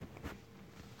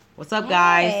What's up,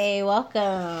 guys? Hey,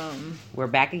 welcome. We're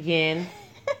back again.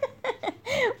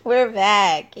 We're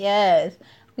back. Yes,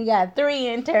 we got 3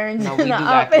 interns. No, we do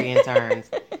got 3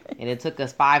 interns, and it took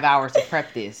us 5 hours to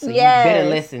prep this. So yes. You better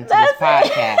listen to this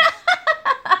podcast.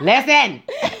 Listen.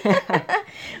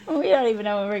 We don't even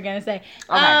know what we're gonna say.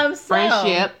 Okay.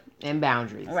 Friendship and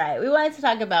boundaries. Right. We wanted to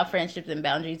talk about friendships and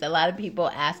boundaries. A lot of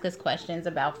people ask us questions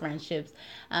about friendships.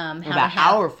 About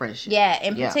our friendship. Yeah,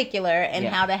 in particular, and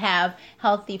how to have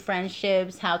healthy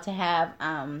friendships, how to have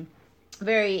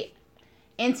very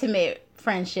intimate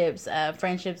friendships,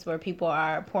 friendships where people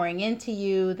are pouring into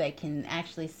you, they can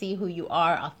actually see who you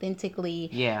are authentically.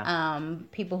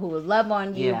 People who will love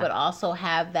on you, but also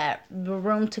have that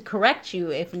room to correct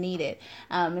you if needed.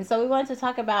 And so we wanted to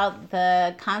talk about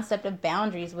the concept of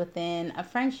boundaries within a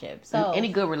friendship. So any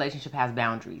good relationship has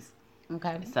boundaries.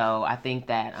 Okay. So I think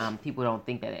that people don't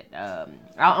think that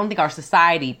I don't think our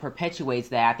society perpetuates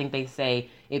that. I think they say,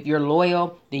 if you're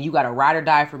loyal, then you got to ride or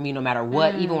die for me no matter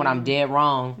what, even when I'm dead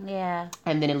wrong. Yeah.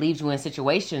 And then it leaves you in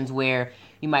situations where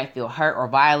you might feel hurt or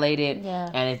violated. Yeah.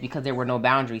 And it's because there were no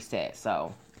boundaries set.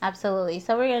 So absolutely.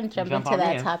 So we're going to jump into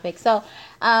that topic. So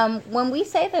when we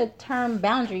say the term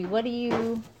boundary, what do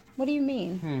you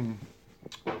mean?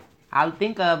 I would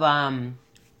think of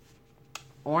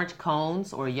orange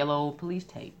cones or yellow police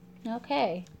tape.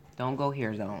 Okay. Don't go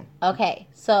here zone. Okay.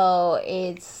 So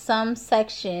it's some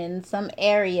section, some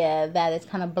area that is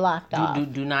kind of blocked off.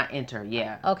 Do not enter.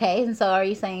 Yeah. Okay. And so are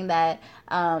you saying that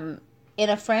in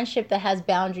a friendship that has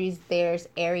boundaries, there's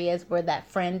areas where that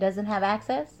friend doesn't have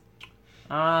access?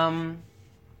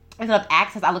 Instead of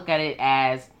access, I look at it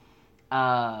as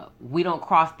we don't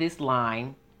cross this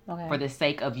line for the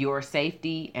sake of your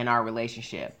safety and our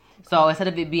relationship. Okay. So instead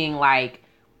of it being like,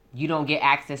 you don't get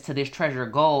access to this treasure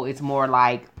gold, it's more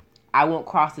like, I won't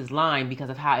cross this line because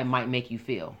of how it might make you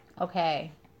feel. Okay.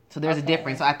 So there's a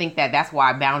difference. So I think that's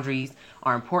why boundaries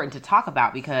are important to talk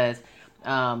about, because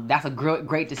that's a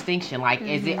great distinction. Like,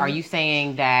 are you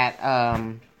saying that,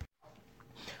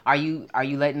 are you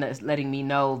letting me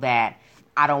know that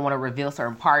I don't want to reveal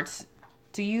certain parts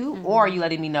to you? Or are you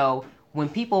letting me know, when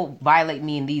people violate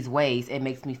me in these ways, it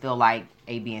makes me feel like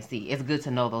A, B, and C. It's good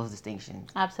to know those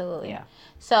distinctions. Absolutely. Yeah.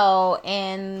 So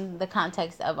in the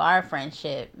context of our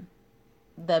friendship,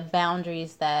 the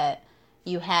boundaries that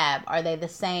you have, are they the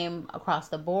same across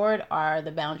the board, or are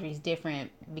the boundaries different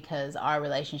because our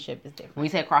relationship is different? When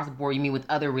you say across the board, you mean with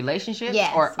other relationships?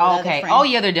 Yes. Or okay. Oh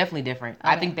yeah, they're definitely different. Okay.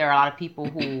 I think there are a lot of people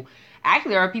who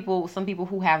actually some people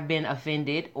who have been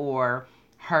offended or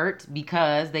hurt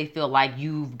because they feel like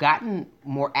you've gotten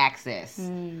more access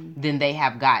than they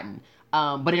have gotten.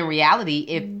 But in reality,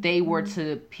 if they were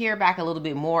to peer back a little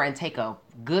bit more and take a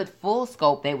good full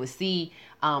scope, they would see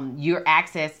your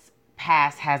access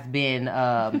pass has been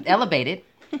elevated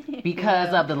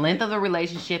because of the length of the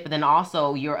relationship, and then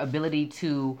also your ability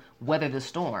to weather the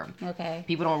storm. Okay.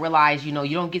 People don't realize, you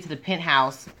don't get to the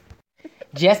penthouse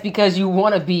just because you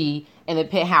want to be in the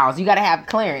penthouse. You got to have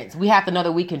clearance. We have to know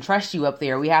that we can trust you up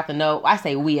there. We have to know, I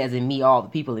say we as in me, all the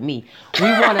people in me.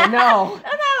 We want to know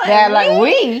that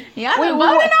we voting on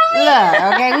me.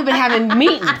 Look, okay, we've been having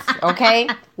meetings, okay?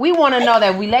 We want to know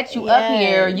that we let you up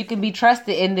here. You can be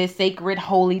trusted in this sacred,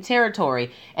 holy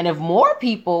territory. And if more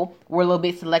people were a little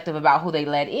bit selective about who they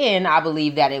let in, I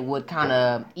believe that it would kind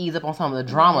of ease up on some of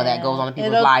the drama that goes on in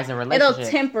people's lives and relationships.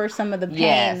 It'll temper some of the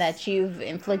pain that you've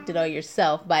inflicted on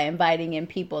yourself by inviting in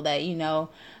people that,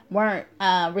 weren't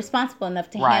responsible enough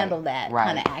to handle that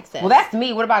kind of access. Well, that's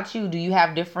me. What about you? Do you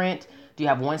have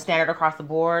one standard across the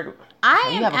board?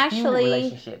 I am actually,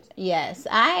 relationships. Yes,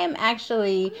 I am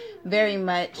actually very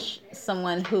much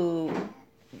someone who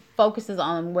focuses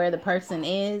on where the person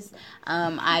is.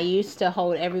 I used to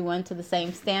hold everyone to the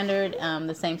same standard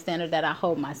that I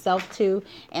hold myself to,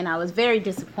 and I was very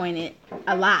disappointed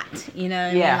a lot. You know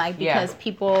what I mean? Because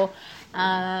people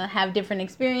have different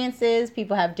experiences.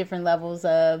 People have different levels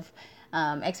of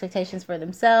expectations for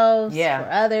themselves, for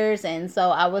others, and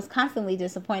so I was constantly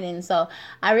disappointed. And so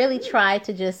I really try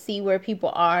to just see where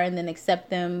people are and then accept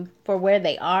them for where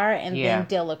they are, and then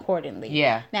deal accordingly.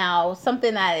 Yeah. Now,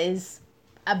 something that is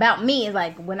about me is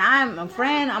like, when I'm a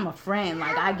friend, I'm a friend.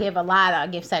 Like, I give a lot. I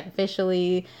give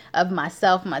sacrificially of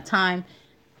myself, my time.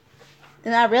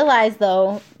 And I realized,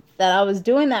 though, that I was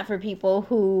doing that for people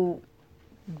who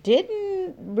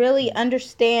didn't really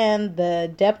understand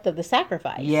the depth of the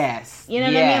sacrifice. Yes. You know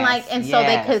what I mean? Like, and so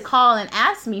they could call and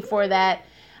ask me for that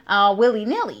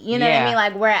willy-nilly. You know what I mean?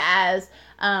 Like, whereas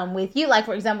with you, like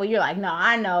for example, you're like, no,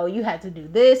 I know you had to do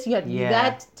this, you had to do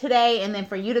that today, and then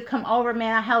for you to come over,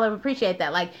 man, I hella appreciate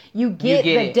that. Like you get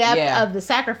the depth of the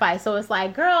sacrifice. So it's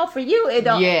like, girl, for you, it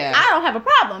don't. I don't have a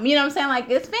problem. You know what I'm saying? Like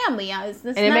it's family. It's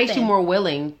and it makes you more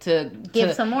willing to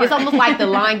give some more. It's almost like the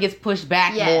line gets pushed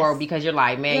back more because you're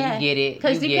like, man, you get it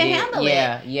because you can handle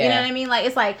it. You know what I mean? Like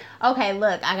it's like, okay,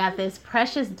 look, I got this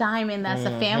precious diamond that's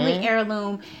a family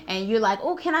heirloom, and you're like,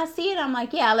 oh, can I see it? I'm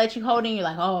like, yeah, I'll let you hold it. And you're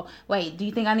like, oh, wait, do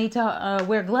you think I need to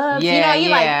wear gloves? You know,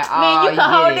 you're like, man, you can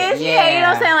hold this. Yeah, you know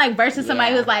what I'm saying? Like versus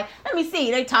somebody who's like, let me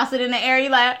see. They toss it in the air.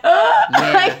 You're like,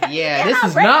 this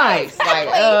is nice.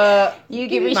 Exactly. Like, you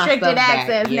get restricted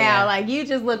access now. Like you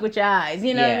just look with your eyes.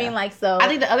 You know what I mean? Like so. I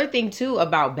think the other thing too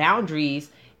about boundaries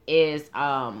is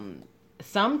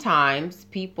sometimes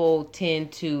people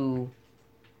tend to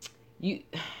it's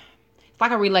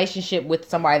like a relationship with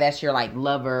somebody that's your like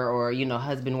lover or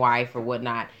husband, wife or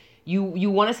whatnot. You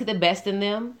want to see the best in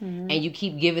them, and you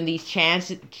keep giving these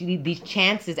chances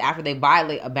after they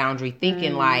violate a boundary,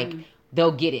 thinking like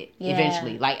they'll get it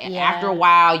eventually. Like after a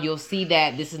while, you'll see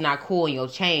that this is not cool and you'll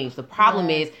change. The problem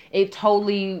is it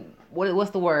totally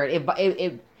what's the word?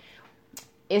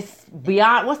 It's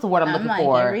beyond. What's the word I'm looking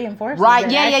for? It reinforces right?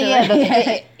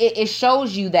 It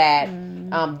shows you that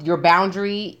your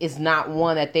boundary is not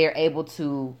one that they're able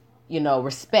to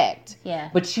respect. Yeah.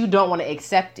 But you don't want to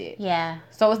accept it. Yeah.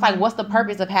 So it's like, what's the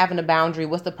purpose of having a boundary?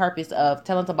 What's the purpose of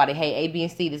telling somebody, hey, A, B,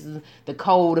 and C, this is the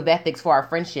code of ethics for our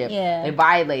friendship. Yeah. They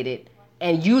violated,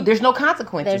 and there's no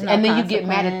consequences, and then you get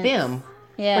mad at them.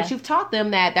 Yeah. But you've taught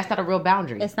them that that's not a real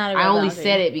boundary. It's not a real boundary. I only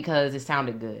said it because it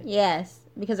sounded good. Yes.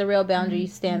 Because a real boundary you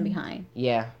stand behind.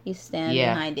 Yeah. You stand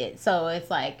behind it. So it's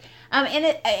like, and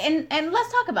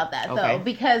let's talk about that though,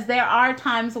 because there are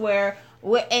times where,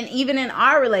 and even in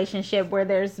our relationship where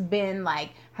there's been like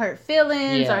hurt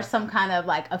feelings or some kind of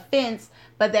like offense,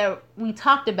 but we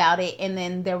talked about it, and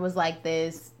then there was like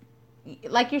this,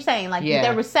 like you're saying, like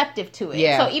they're receptive to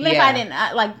it. So even if I didn't,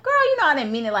 like, girl, I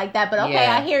didn't mean it like that, but okay,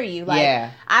 I hear you.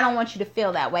 Like, I don't want you to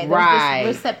feel that way. There's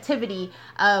this receptivity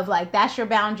of like, that's your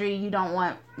boundary. You don't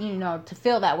want, to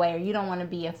feel that way, or you don't want to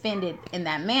be offended in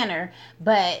that manner.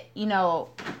 But,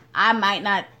 I might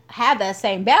not have that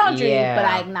same boundary, but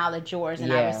I acknowledge yours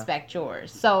and I respect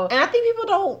yours. So, and I think people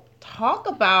don't talk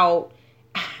about.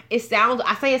 I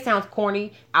say it sounds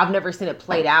corny. I've never seen it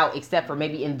played out except for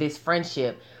maybe in this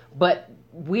friendship. But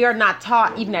we are not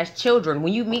taught, even as children,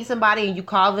 when you meet somebody and you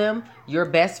call them your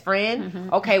best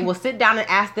friend, okay, well, sit down and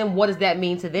ask them, what does that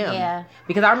mean to them? Yeah.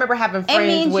 Because I remember having friends where... It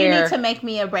means you need to make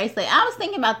me a bracelet. I was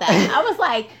thinking about that. I was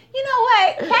like, you know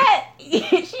what, Kat,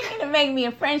 she need to make me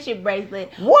a friendship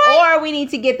bracelet. What? Or we need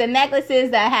to get the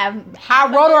necklaces that have...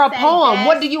 I wrote her a poem. Best.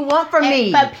 What do you want from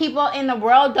me? But people in the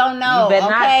world don't know. You better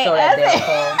not show that damn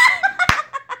poem.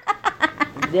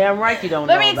 Damn right you don't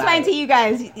know. Let me explain to you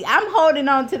guys. I'm holding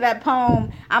on to that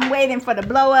poem. I'm waiting for the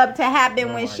blow up to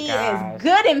happen when she is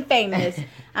good and famous.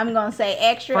 I'm going to say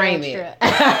extra, Frame extra.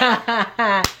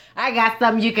 It. I got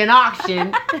something you can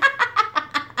auction.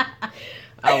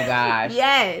 Oh gosh.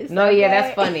 Yes. No, okay.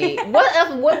 That's funny. What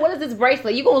else? What is this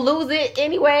bracelet? You gonna lose it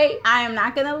anyway? I am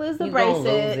not gonna lose the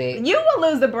bracelet. You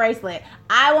will lose the bracelet.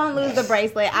 I won't lose the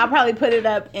bracelet. I'll probably put it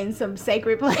up in some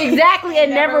sacred place. Exactly, and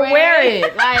never wear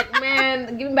it. Like,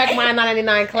 man, give me back my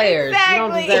 9.99 Claire's. Exactly. You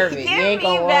don't deserve it. Give you ain't me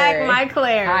gonna back wear my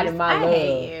Claire's. Hiding my love. I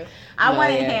hate you. I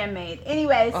want it handmade.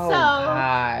 Anyway,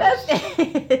 gosh. That's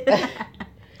it.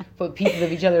 Put pieces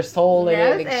of each other's soul in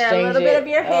it, exchange a little bit of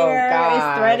your hair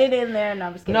is threaded in there. No,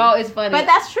 I'm just kidding. No, it's funny. But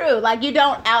that's true. Like, you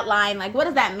don't outline, like, what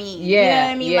does that mean? Yeah, you know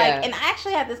what I mean? Yeah. Like, and I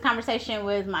actually had this conversation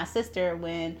with my sister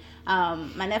when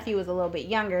my nephew was a little bit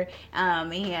younger.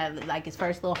 And he had, like, his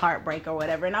first little heartbreak or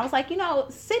whatever. And I was like,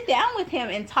 sit down with him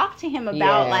and talk to him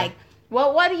about, like,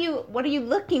 well, what are you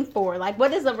looking for? Like, what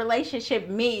does a relationship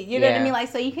mean? You know what I mean? Like,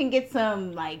 so you can get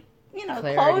some, like,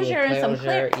 closure and some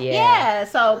clarity. Yeah.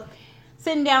 So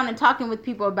sitting down and talking with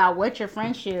people about what your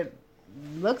friendship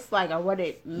looks like or what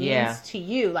it means to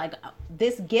you. Like,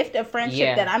 this gift of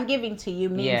friendship that I'm giving to you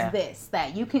means this,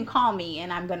 that you can call me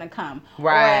and I'm going to come.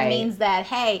 Right. Or it means that,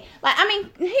 hey, like, I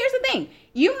mean, here's the thing.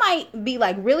 You might be,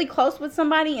 like, really close with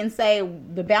somebody and say,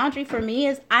 the boundary for me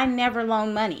is I never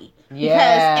loan money.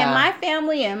 Because in my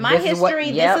family and my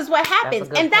history, this is what happens.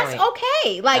 That's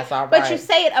okay. Like, but you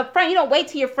say it up front. You don't wait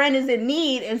till your friend is in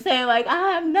need and say, like, I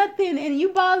have nothing and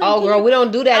you balling. Oh, girl, we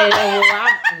don't do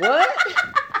that. What?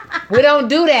 We don't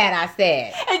do that, I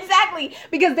said. Exactly.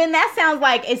 Because then that sounds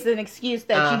like it's an excuse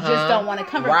that you just don't want to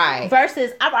cover. Right.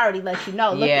 Versus, I've already let you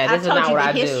know. Look, I've told you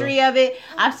the history of it.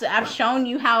 I've shown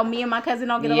you how me and my cousin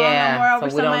don't get along no more over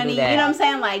some money. You know what I'm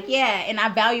saying? Like, and I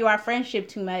value our friendship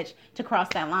too much to cross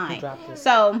that line.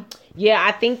 So Yeah,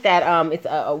 I think that it's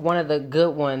one of the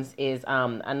good ones is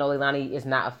I know Leilani is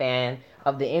not a fan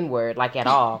of the N-word, like, at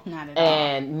all. Not at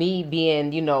and me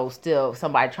being, still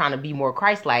somebody trying to be more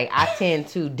Christ-like, I tend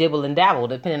to dibble and dabble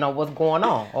depending on what's going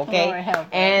on, okay? Lord help us.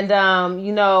 And,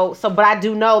 but I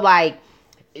do know, like,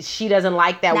 she doesn't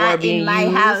like that word being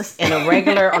used on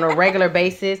a regular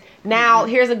basis. Now,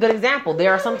 here's a good example.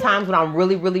 There are some times when I'm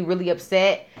really, really, really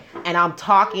upset and I'm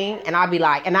talking and I'll be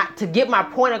like, to get my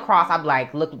point across, I'll be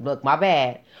like, look, my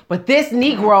bad. But this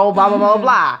Negro, blah, blah, blah,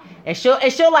 blah. And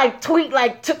she'll like tweet,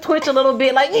 like twitch a little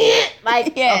bit, like,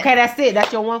 like, yeah. Okay, that's it.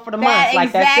 That's your one for the month.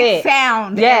 Like, that's it.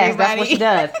 Sound. Yes, that's what she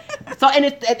does. So,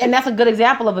 and that's a good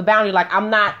example of a boundary. Like, I'm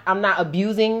not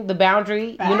abusing the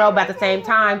boundary, but at the same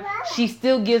time, she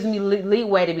still gives me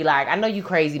leeway to be like, I know you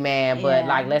crazy, man, but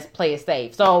like, let's play it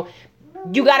safe. So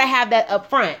you got to have that up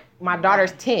front. My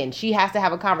daughter's 10. She has to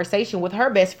have a conversation with her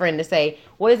best friend to say,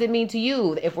 what does it mean to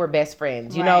you if we're best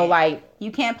friends? You know, like,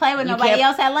 you can't play with nobody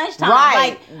else at lunchtime. Right.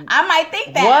 Like, I might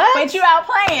think that, but you out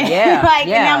playing. Yeah.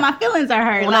 And now my feelings are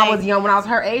hurt. When I was young, when I was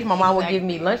her age, my mom would give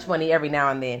me lunch money every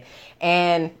now and then.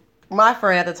 And my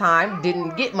friend at the time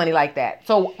didn't get money like that.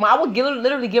 So I would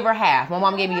literally give her half. My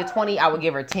mom gave me a 20, I would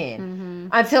give her 10. Mm-hmm.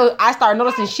 Until I started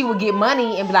noticing she would get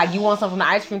money and be like, you want something from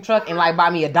the ice cream truck, and like buy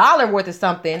me $1 worth of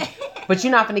something, but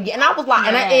you're not going to get. And I was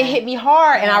like, it hit me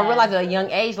hard. And I realized at a young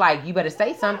age, like, you better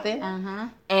say something. Uh-huh.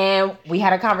 And we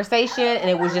had a conversation, and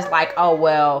it was just like, oh,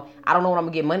 well, I don't know when I'm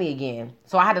going to get money again.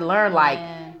 So I had to learn, like,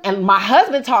 and my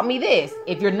husband taught me this.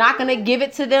 If you're not going to give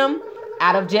it to them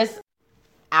out of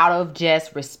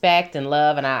just respect and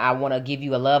love, and I want to give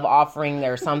you a love offering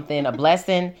or something, a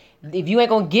blessing. If you ain't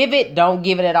going to give it, don't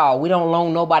give it at all. We don't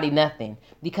loan nobody nothing,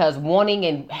 because wanting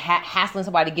and hassling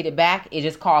somebody to get it back, it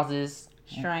just causes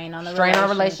strain on the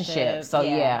relationship. So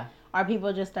yeah. Or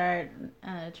people just start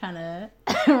trying to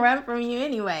run from you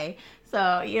anyway.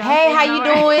 So, hey, how you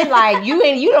doing? Like,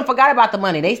 you done forgot about the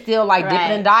money. They still like dipping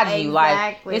and dodging you.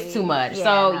 Like, it's too much.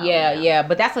 Yeah, so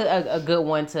but that's a good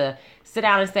one to sit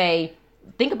down and say,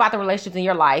 think about the relationships in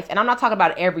your life. And I'm not talking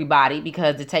about everybody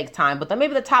because it takes time, but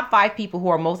maybe the top 5 people who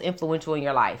are most influential in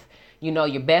your life.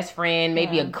 Your best friend,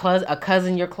 maybe a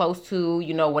cousin you're close to,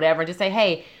 whatever. And just say,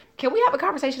 hey, can we have a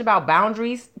conversation about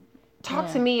boundaries?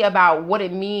 Talk to me about what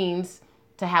it means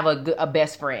to have a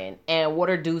best friend and what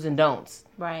are do's and don'ts.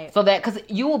 Right. So that, because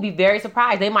you will be very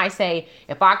surprised. They might say,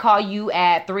 if I call you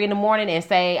at 3 a.m. and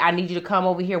say, I need you to come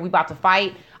over here, we about to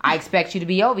fight, I expect you to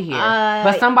be over here.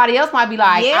 But somebody else might be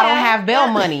like, I don't have bail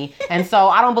money, and so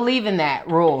I don't believe in that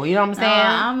rule. You know what I'm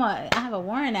saying? I have a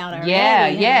warrant out already.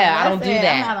 Yeah. I don't do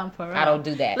that. I'm not on parole. I don't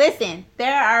do that. Listen,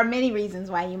 there are many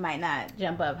reasons why you might not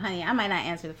jump up. Honey, I might not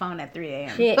answer the phone at 3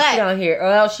 a.m. Shit, but she don't hear.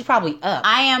 Well, she's probably up.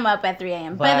 I am up at 3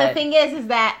 a.m. But the thing is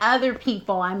that other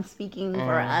people, I'm speaking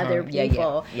for other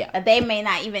people, that they may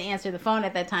not even answer the phone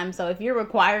at that time. So if you're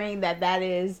requiring that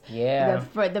is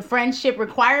the friendship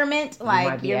requirement,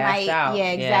 like you might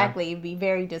exactly. You'd be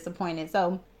very disappointed.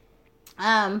 So,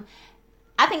 I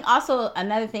think also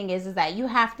another thing is that you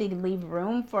have to leave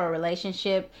room for a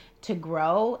relationship to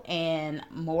grow and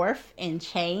morph and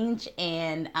change.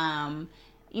 And, Kat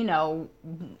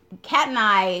and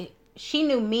I, she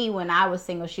knew me when I was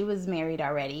single. She was married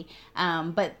already.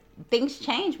 But things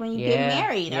change when you get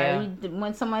married or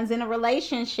when someone's in a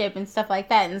relationship and stuff like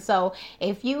that. And so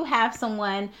if you have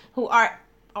someone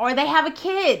or they have a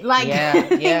kid, like,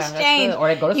 exchange. Or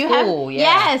they go to school,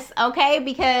 Yes, okay,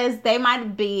 because they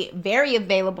might be very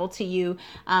available to you,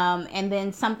 and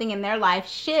then something in their life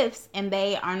shifts and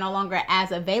they are no longer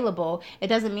as available. It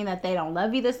doesn't mean that they don't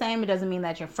love you the same. It doesn't mean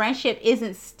that your friendship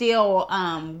isn't still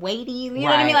weighty. You know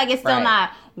what I mean? Like, it's still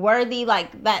not worthy.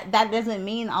 Like, that doesn't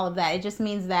mean all of that. It just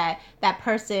means that that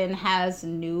person has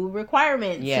new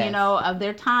requirements, of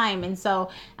their time. And so,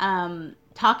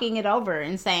 talking it over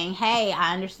and saying, hey,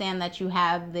 I understand that you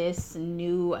have this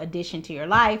new addition to your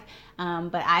life,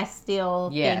 but I still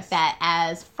think that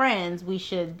as friends, we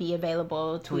should be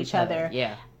available to each other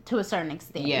to a certain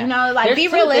extent. Yeah. There's be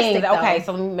realistic. Okay,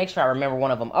 so let me make sure I remember one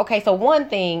of them. Okay, so one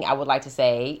thing I would like to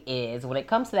say is when it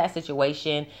comes to that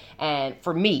situation, and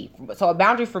for me, so a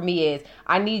boundary for me is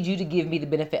I need you to give me the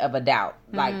benefit of a doubt.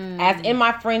 Like, as in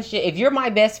my friendship, if you're my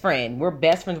best friend, we're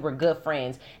best friends, we're good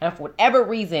friends, and for whatever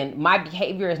reason, my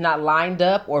behavior is not lined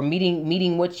up or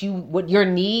meeting what your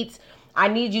needs, I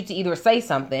need you to either say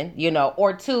something,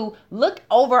 or 2, look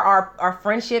over our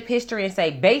friendship history and say,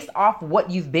 based off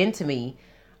what you've been to me,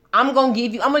 I'm gonna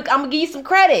give you some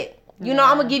credit. I'm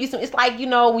gonna give you some. It's like,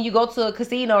 when you go to a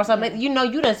casino or something, you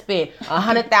done spent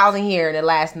 $100,000 here in the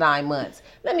last 9 months.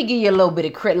 let me give you a little bit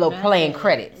of playing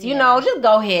credits. You know, just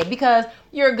go ahead because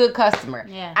you're a good customer.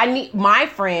 Yeah. My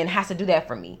friend has to do that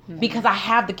for me because I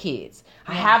have the kids.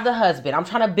 I have the husband. I'm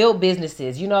trying to build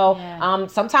businesses, you know.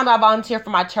 Sometimes I volunteer for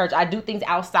my church. I do things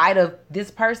outside of this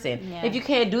person. Yeah. If you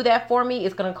can't do that for me,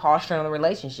 it's going to cause strain on the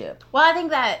relationship. Well, I think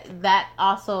that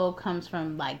also comes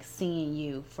from like seeing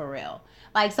you for real.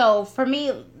 Like, so for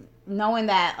me, knowing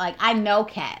that, like, I know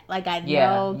Kat. Like, I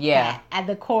know Kat at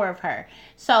the core of her.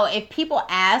 So if people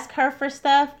ask her for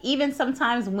stuff, even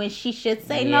sometimes when she should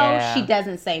say no, she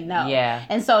doesn't say no. Yeah.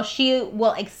 And so she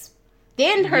will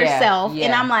extend herself.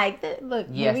 And I'm like, look,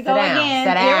 here we go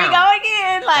again. Here we go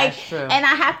again. Like, that's true. And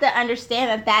I have to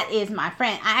understand that is my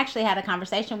friend. I actually had a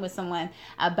conversation with someone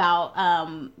about,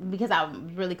 because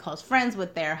I'm really close friends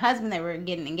with their husband. They were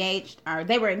getting engaged, or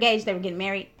they were engaged, they were getting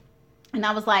married. And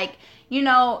I was like, you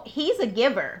know, he's a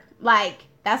giver. Like,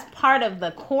 that's part of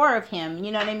the core of him.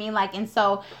 You know what I mean? Like, and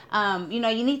so, you know,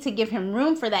 you need to give him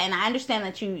room for that. And I understand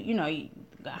that you know,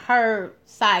 her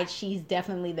side, she's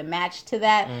definitely the match to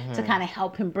that to kind of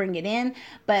help him bring it in.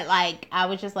 But like, I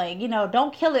was just like, you know,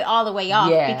 don't kill it all the way off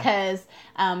because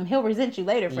he'll resent you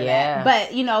later for that.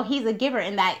 But you know, he's a giver,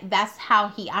 and that's how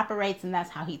he operates, and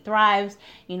that's how he thrives,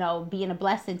 you know, being a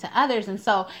blessing to others. And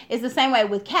so it's the same way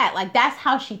with Kat. Like, that's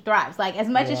how she thrives. Like, as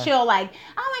much as she'll like,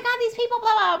 oh my God, these people,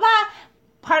 blah blah blah,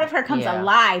 part of her comes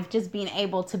alive just being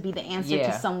able to be the answer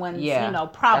to someone's, you know,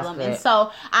 problem. And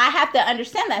so I have to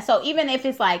understand that. So even if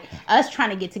it's like us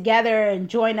trying to get together and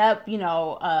join up, you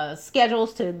know,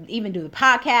 schedules to even do the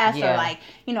podcast or like,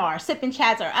 you know, our sipping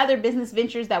chats or other business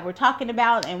ventures that we're talking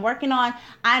about and working on,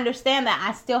 I understand that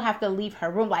I still have to leave her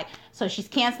room. Like, so she's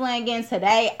canceling again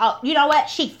today. Oh, you know what?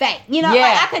 She fake. You know,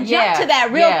 like I could jump to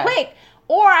that real quick.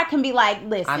 Or I can be like,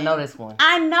 listen, I know this one.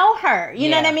 I know her. You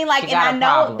know what I mean? Like, and I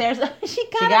know she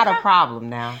got a problem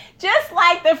now. Just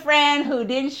like the friend who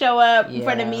didn't show up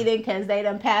for the meeting because they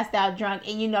done passed out drunk,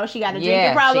 and you know she got a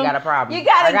drinking problem. She got a problem. You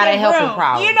got a helping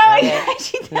problem. You know,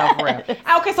 she does. No, for real.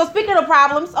 Okay, so speaking of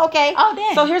problems, okay. Oh,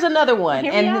 damn. So here's another one.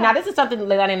 And now this is something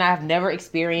Leilani and I have never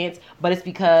experienced, but it's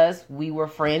because we were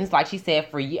friends, like she said,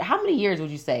 for years. How many years would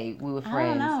you say we were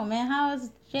friends? I don't know, man. How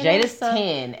was Jada's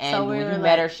 10, and when you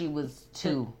met her, she was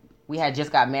 2. We had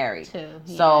just got married. 2.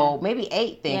 Yeah. So maybe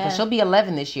 8 then, because she'll be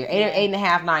 11 this year.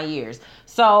 8.5, 9 years.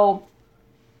 So,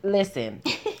 listen,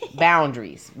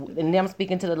 boundaries. And I'm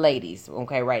speaking to the ladies,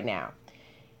 okay, right now.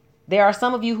 There are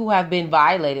some of you who have been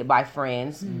violated by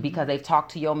friends because they've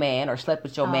talked to your man or slept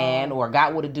with your man or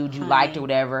got with a dude you liked or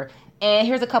whatever. And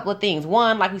here's a couple of things.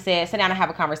 One, like we said, sit down and have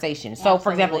a conversation. So,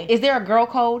 for example, is there a girl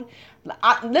code?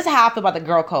 Listen how I feel about the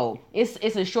girl code. It's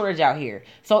a shortage out here.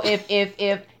 So if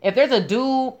there's a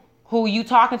dude who you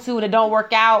talking to and it don't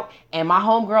work out, and my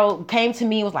homegirl came to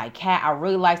me and was like, Kat, I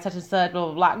really like such and such, blah,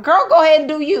 blah, blah. Girl, go ahead and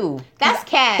do you. That's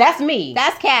Kat. That's me.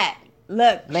 That's Kat.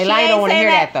 Look, Leilani don't want to hear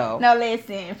that though. No,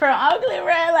 listen. From Ugly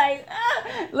Red, like,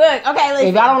 look, okay, listen.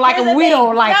 If y'all don't like them, we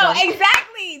don't like them. No,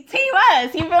 exactly. Team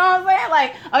us. You feel what I'm saying?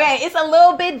 Like, okay, it's a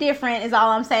little bit different, is all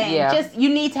I'm saying. Yeah. Just, you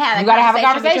need to have a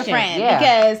conversation with your friend. Yeah.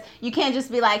 Because you can't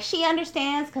just be like, she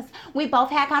understands, because we both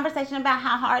had conversation about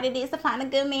how hard it is to find a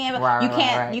good man. But you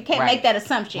can't make that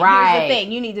assumption. Here's the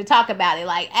thing. You need to talk about it.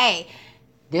 Like, hey,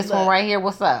 this one right here,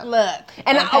 what's up? Look.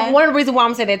 And one of the reasons why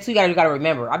I'm saying that too, you got to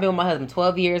remember, I've been with my husband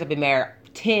 12 years. I've been married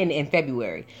 10 in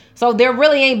February. So there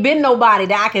really ain't been nobody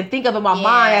that I can think of in my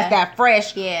mind that's that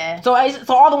fresh. Yeah. So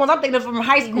all the ones I'm thinking of from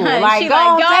high school, like,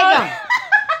 go take them.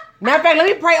 Matter of fact, let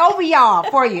me pray over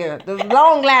y'all for you. The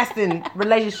long-lasting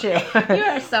relationship. You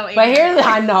are so ignorant. But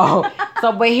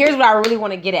here's what I really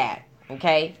want to get at,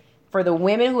 okay? For the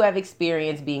women who have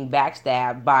experienced being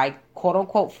backstabbed by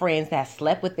quote-unquote friends that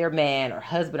slept with their man or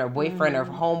husband or boyfriend or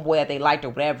homeboy that they liked or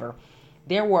whatever,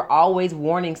 there were always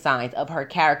warning signs of her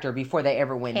character before they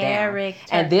ever went down.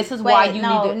 And this is why you need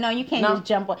to... No, you can't just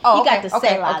jump on. You got to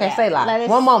say that. Okay, say that.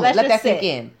 One moment. Let that sink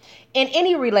in. In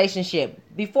any relationship,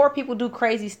 before people do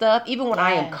crazy stuff, even when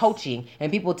I am coaching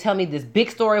and people tell me this big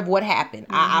story of what happened,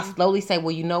 I slowly say,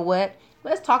 well, you know what?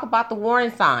 Let's talk about the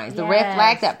warning signs, the red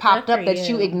flags that popped up that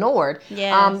you ignored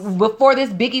before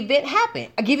this big event happened.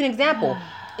 I'll give you an example.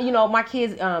 You know, my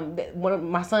kids,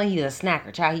 my son, he's a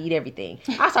snacker. Child, he eat everything.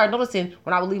 I started noticing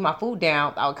when I would leave my food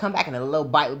down, I would come back and a little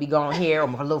bite would be gone here, or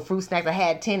my little fruit snacks I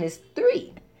had 10 is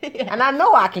 3. And I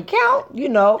know I can count, you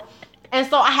know. And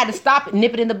so I had to stop,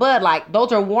 nip it in the bud. Like,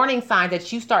 those are warning signs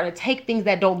that you starting to take things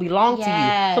that don't belong to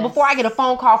you. So before I get a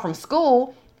phone call from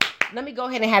school, let me go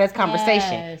ahead and have this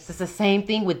conversation. It's the same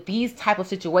thing with these type of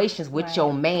situations with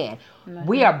your man.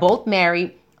 We are both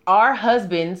married. our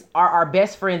husbands are our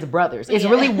best friends' brothers. It's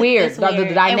really weird,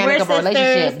 the dynamic of a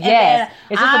relationship. Yes.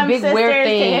 It's just a big weird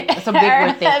thing. It's a big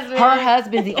weird thing. Her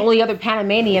husband's the only other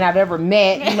Panamanian I've ever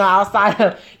met, outside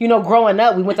of, growing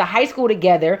up. We went to high school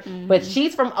together, but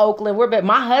she's from Oakland.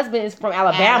 My husband is from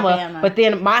Alabama, but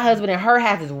then my husband and her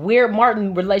has this weird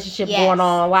Martin relationship going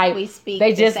on. Like, we speak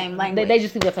the same language. They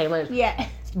just speak the same language. Yeah.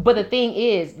 But the thing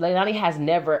is, Leilani has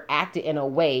never acted in a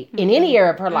way in any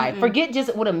area of her life. Forget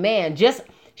just with a man,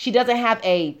 she doesn't have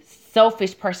a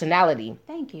selfish personality.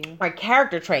 Thank you. Or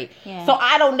character trait. Yeah. So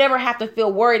I don't never have to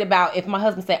feel worried about if my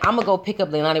husband say, I'm going to go pick up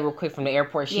Leilani real quick from the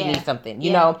airport. She needs something,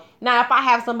 you know. Now, if I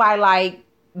have somebody like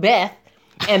Beth,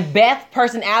 and Beth's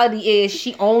personality is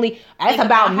she only, that's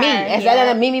about me.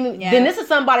 Me. Then this is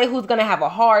somebody who's going to have a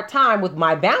hard time with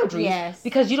my boundaries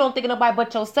because you don't think of nobody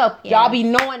but yourself. Y'all be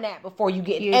knowing that before you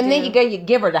get, then you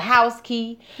give her the house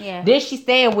key. Yeah. Then she's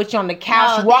staying with you on the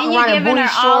couch. Walking around in booty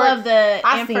shorts. All of the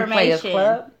I information. seen Players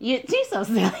Club. She's so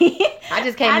silly. I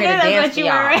just came here to dance for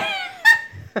y'all.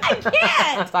 I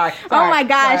can't. Sorry. Oh my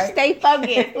gosh. Stay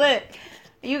focused. Look.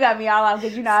 You got me all off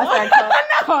because I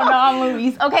started going on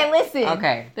movies. Okay, listen.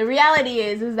 Okay. The reality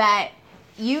is that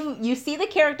you see the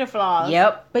character flaws.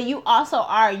 Yep. But you also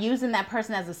are using that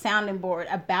person as a sounding board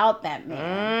about that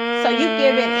man. So you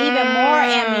give it even more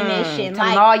ammunition.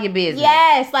 Telling all your business.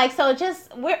 Yes.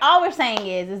 All we're saying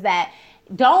is that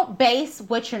don't base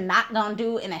what you're not going to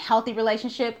do in a healthy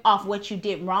relationship off what you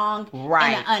did wrong in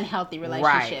an unhealthy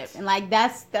relationship. And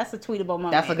that's a tweetable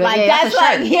moment. That's a good that's a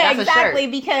shirt. Exactly.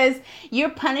 Because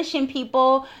you're punishing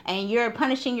people and you're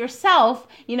punishing yourself,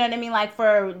 you know what I mean? Like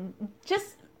for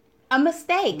just a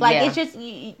mistake. It's just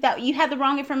that you had the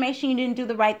wrong information, you didn't do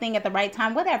the right thing at the right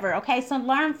time, whatever. Okay, so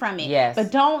learn from it. Yes.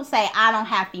 But don't say I don't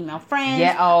have female friends.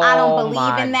 I don't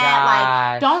believe in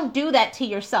that. Like, don't do that to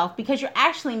yourself because you're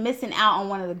actually missing out on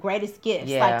one of the greatest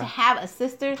gifts. Like to have a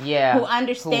sister who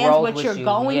understands what you're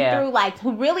going through, like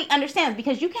who really understands.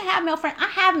 Because you can have male friends. I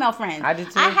have male friends. I do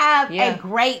too. I have a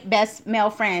great best male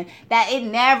friend that it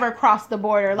never crossed the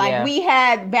border. Like we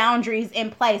had boundaries in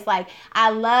place. Like I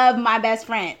love my best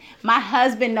friend. My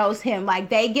husband knows him.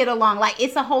 Like, they get along. Like,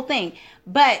 it's a whole thing.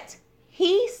 But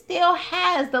he still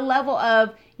has the level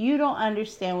of, you don't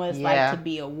understand what it's like to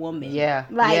be a woman.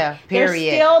 Like, there's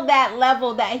still that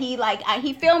level that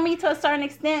he feel me to a certain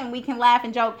extent. We can laugh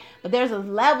and joke. But there's a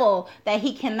level that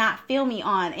he cannot feel me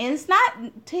on. And it's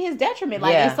not to his detriment.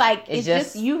 Like, it's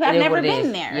just you have never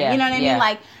been there. You know what I mean?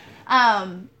 Like,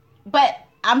 but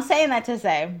I'm saying that to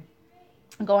say,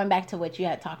 going back to what you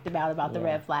had talked about the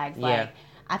red flags,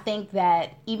 I think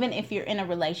that even if you're in a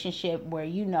relationship where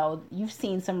you've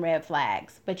seen some red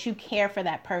flags, but you care for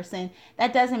that person,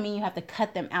 that doesn't mean you have to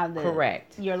cut them out of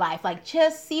your life. Like,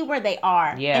 just see where they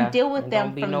are and deal with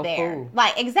them from there. Fool.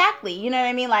 Like, exactly. You know what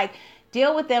I mean? Like,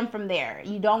 deal with them from there.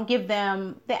 You don't give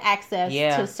them the access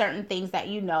to certain things that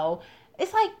you know.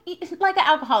 It's like an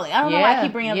alcoholic. I don't know why I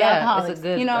keep bringing up the alcoholics. It's a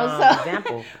good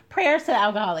example. Prayers to the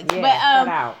alcoholics. Yeah,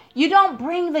 but you don't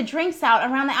bring the drinks out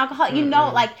around the alcoholic. You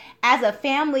know, like as a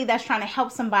family that's trying to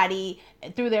help somebody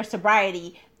through their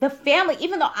sobriety, the family,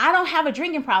 even though I don't have a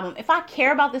drinking problem, if I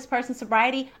care about this person's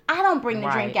sobriety, I don't bring the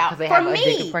drink out. For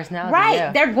me,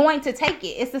 they're going to take it.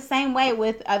 It's the same way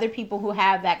with other people who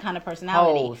have that kind of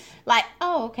personality. Like,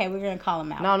 okay, we're going to call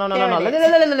them out. No.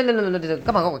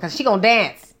 Come on, because she going to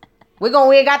dance. We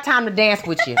ain't got time to dance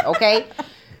with you, okay?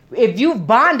 If you've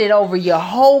bonded over your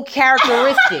whole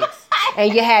characteristics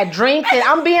and you had drinks, and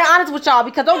I'm being honest with y'all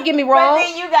because don't get me wrong.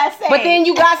 But then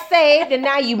you got saved and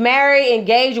now you married,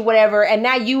 engaged or whatever, and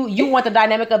now you want the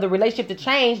dynamic of the relationship to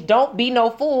change. Don't be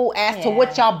no fool as to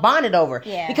what y'all bonded over.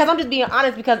 Because I'm just being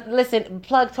honest because, listen,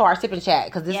 plug to our Sip and Chat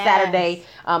because this Saturday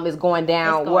is going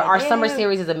down. Our summer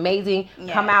series is amazing.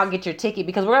 Come out and get your ticket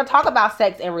because we're going to talk about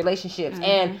sex and relationships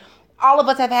and all of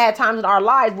us have had times in our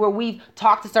lives where we've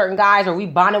talked to certain guys or we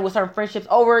bonded with certain friendships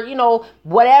over,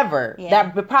 whatever.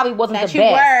 That probably wasn't the best. That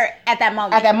you were at that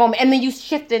moment. And then you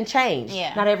shift and change.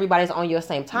 Not everybody's on your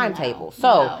same timetable.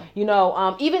 So,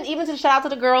 even to shout out to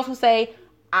the girls who say,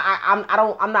 I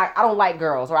don't like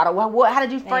girls, or how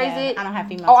did you phrase it? I don't have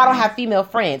female friends. I don't have female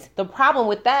friends. The problem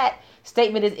with that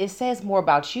statement is it says more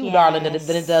about you, darling, than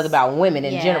it does about women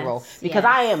in general. Because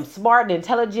I am smart and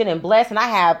intelligent and blessed, and I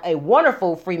have a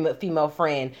wonderful female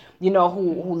friend,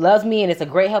 who loves me, and it's a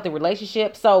great, healthy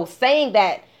relationship. So saying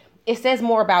that, it says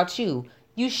more about you.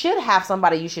 You should have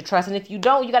somebody you should trust, and if you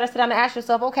don't, you got to sit down and ask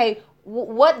yourself, okay,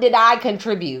 what did I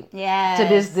contribute to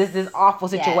this awful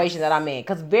situation that I'm in?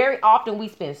 Because very often we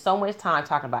spend so much time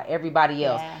talking about everybody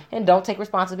else and don't take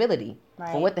responsibility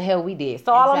for what the hell we did.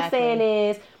 So all I'm saying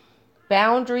is,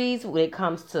 boundaries when it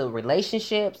comes to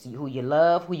relationships, who you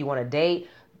love, who you want to date,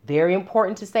 very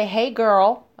important to say, hey,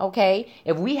 girl, okay,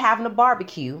 if we having a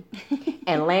barbecue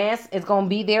and Lance is going to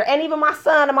be there, and even my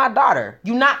son and my daughter,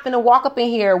 you're not finna walk up in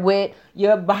here with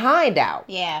your behind out.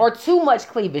 Yeah. Or too much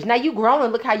cleavage. Now, you grown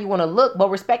and look how you want to look, but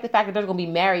respect the fact that there's going to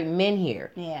be married men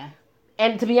here. Yeah.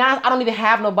 And to be honest, I don't even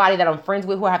have nobody that I'm friends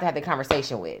with who I have to have the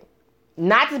conversation with.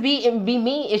 Not to be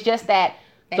mean, it's just that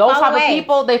those type of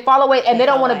people, they fall away, and they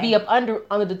don't want to be up under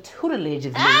the tutelage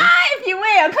of me. If you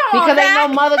will, come on. Because ain't no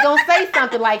mother gonna say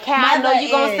something like, hey, I know you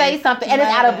gonna say something, and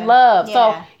it's out of love. Yeah,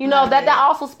 so, you know, that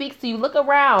also speaks to you. Look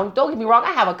around. Don't get me wrong,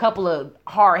 I have a couple of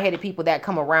hard-headed people that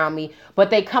come around me, but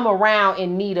they come around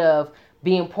in need of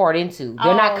being poured into.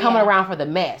 They're not coming around for the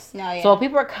mess. No, yeah. So if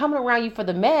people are coming around you for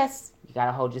the mess, you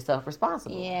gotta hold yourself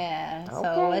responsible. Yeah. Okay.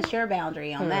 So what's your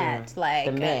boundary on that? Like,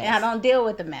 I don't deal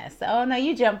with the mess. Oh no,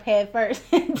 you jump head first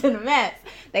into the mess.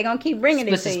 They gonna keep bringing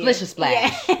it to you. Splish,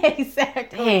 splash. Yeah,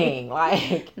 exactly. Dang,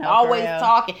 like always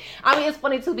talking. I mean, it's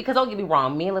funny too because don't get me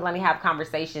wrong, me and Leilani have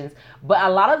conversations, but a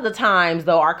lot of the times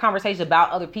though, our conversations about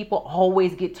other people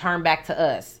always get turned back to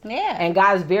us. Yeah. And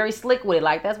God is very slick with it.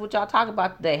 Like, that's what y'all talk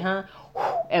about today, huh?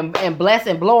 And bless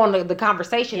and blow on the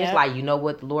conversation. It's like, you know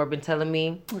what the Lord been telling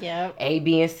me? Yep. A,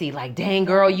 B, and C. Like, dang,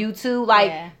 girl, you too.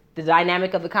 Like, the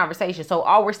dynamic of the conversation. So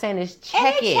all we're saying is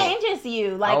check it. And it changes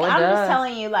you. Like, I'm just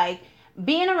telling you, like,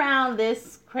 being around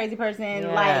this crazy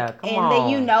person, like, and then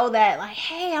you know that, like,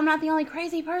 hey, I'm not the only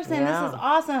crazy person. This is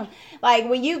awesome. Like,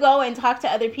 when you go and talk to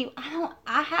other people,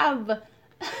 I have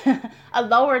a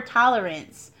lower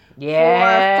tolerance. For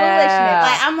foolishness.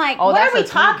 Like, I'm like, what are we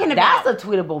talking about? That's a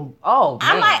tweetable. Oh,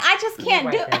 man. I'm like, I just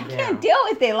can't can't deal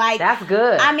with it. Like, that's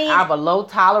good. I mean, I have a low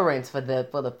tolerance for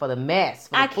the mess.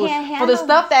 I can't handle for the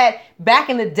stuff that back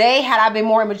in the day, had I been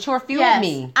more immature, fueled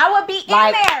me. I would be in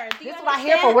there. This is what I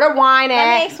hear for. Where the wine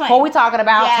at? What we talking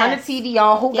about? Turn the TV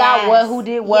on. Who got what? Who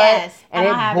did what? And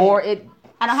it bore it.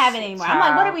 I don't have it anymore. I'm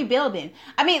like, what are we building?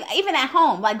 I mean, even at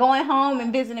home, like going home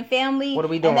and visiting family. What are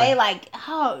we doing? And they like,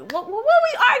 oh, what are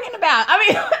we arguing about? I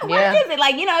mean, what is it?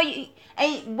 Like, you know,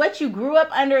 and what you grew up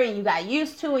under and you got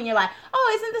used to, and you're like,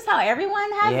 oh, isn't this how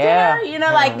everyone has dinner? You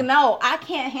know, like, no, I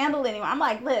can't handle it anymore. I'm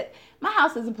like, look, my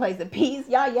house is a place of peace.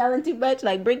 Y'all yelling too much.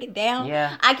 Like, bring it down.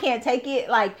 Yeah. I can't take it.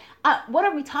 Like, what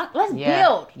are we talking? Let's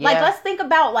build. Like, let's think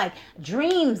about, like,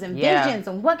 dreams and visions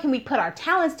and what can we put our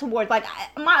talents towards. Like,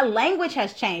 my language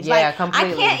has changed. Like,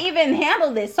 completely. I can't even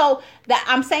handle this. So, that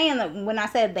I'm saying that when I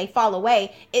said they fall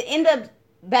away, it ended up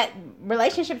that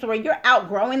relationships where you're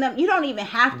outgrowing them, you don't even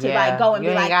have to, like, go and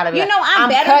be like, you know, I'm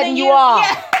better than you. Off.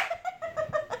 Yeah.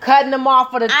 Cutting them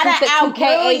off for the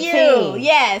 2K18.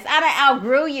 Yes, I done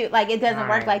outgrew you. Like, it doesn't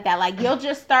work like that. Like, you'll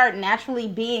just start naturally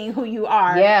being who you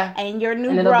are. Yeah. And your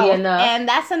new growth. And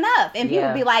that's enough. And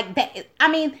people be like, I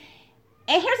mean,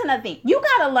 and here's another thing. You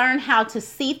got to learn how to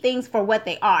see things for what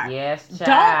they are. Yes,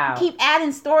 child. Don't keep adding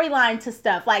storyline to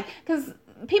stuff. Like, because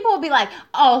people will be like,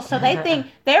 oh, so they think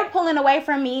they're pulling away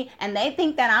from me, and they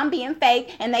think that I'm being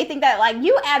fake, and they think that, like,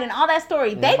 you adding all that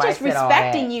story. They just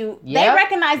respecting you. They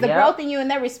recognize the growth in you,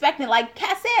 and they're respecting. Like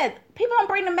Kat said, people don't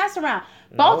bring the mess around.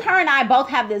 Both her and I both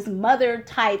have this mother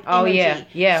type energy.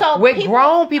 Yeah. So we're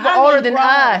grown people older than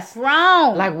us.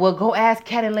 Grown. Like, well, go ask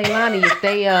Kat and Leilani if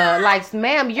they like,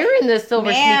 ma'am, you're in the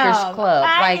Silver Sneakers Club.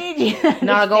 Like,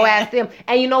 no, go ask them.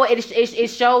 And you know what? It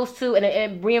shows too, and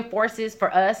it reinforces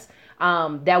for us.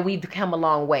 That we've come a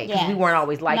long way because we weren't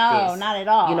always like this. No, not at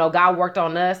all. You know, God worked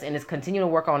on us and is continuing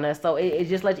to work on us. So it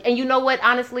just lets you, and you know what?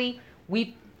 Honestly,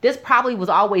 this probably was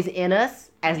always in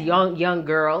us as young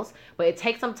girls, but it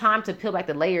takes some time to peel back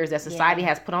the layers that society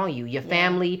has put on you, your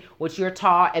family, what you're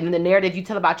taught, and then the narrative you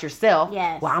tell about yourself.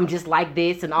 Yes. Well, I'm just like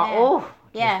this and all. Oh.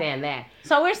 Understand that.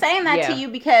 So we're saying that to you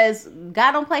because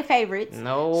God don't play favorites.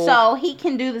 No. So he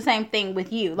can do the same thing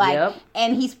with you. Like,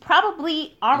 and he's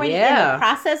probably already in the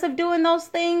process of doing those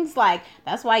things. Like,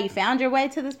 that's why you found your way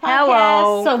to this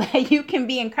podcast. So that you can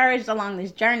be encouraged along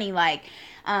this journey. Like,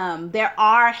 there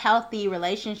are healthy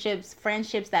relationships,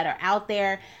 friendships that are out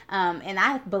there. And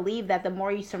I believe that the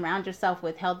more you surround yourself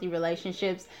with healthy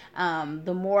relationships,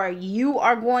 the more you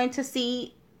are going to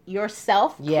see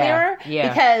yourself clearer,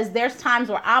 because there's times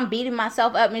where I'm beating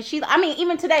myself up, and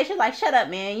even today she's like, shut up,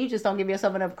 man, you just don't give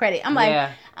yourself enough credit. I'm like,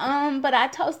 but I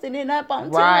toasted it up on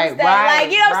Tuesday.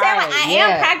 Like, you know what I'm saying? Like, I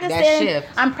am practicing,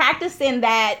 I'm practicing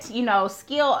that, you know,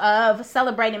 skill of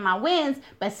celebrating my wins,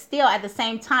 but still at the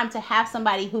same time to have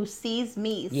somebody who sees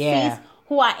me, sees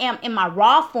who I am in my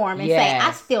raw form and say,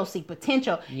 I still see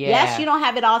potential. Yes, you don't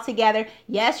have it all together.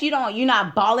 Yes, you're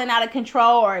not balling out of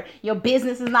control, or your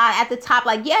business is not at the top.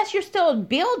 Like, yes, you're still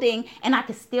building, and I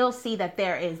can still see that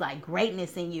there is like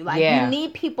greatness in you. Like, you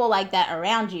need people like that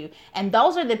around you. And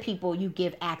those are the people you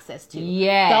give access to.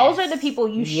 Those are the people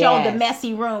you show the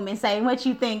messy room and say, what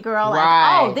you think, girl? Like,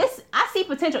 I see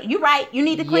potential. You're right. You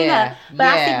need to clean up. But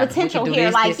I see potential here.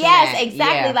 This, like, yes,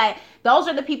 exactly. Like, those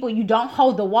are the people you don't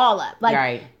hold the wall up.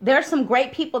 Like, there's some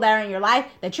great people that are in your life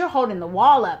that you're holding the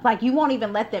wall up. Like, you won't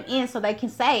even let them in so they can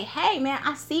say, hey, man,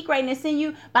 I see greatness in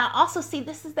you, but I also see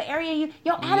this is the area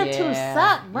your attitude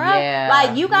suck, bro.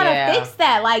 Like, you got to fix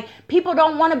that. Like, people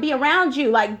don't want to be around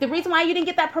you. Like, the reason why you didn't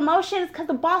get that promotion is because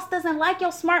the boss doesn't like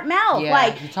your smart mouth.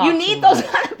 Like, you need those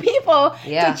kind of people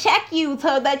to check you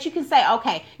so that you can say,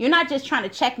 okay, you're not just trying to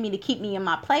check me to keep me in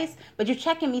my place, but you're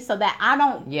checking me so that I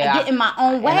don't get in my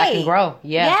own way. And I can grow.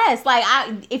 Yes, like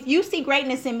if you see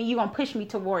greatness in me, you're gonna push me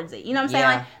towards it. You know what I'm saying?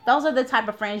 Like, those are the type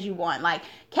of friends you want. Like,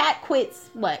 Kat quits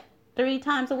 3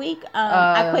 times a week.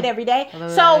 I quit every day.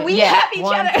 So we have each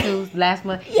other. 1, 2 last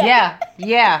month.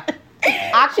 Yeah.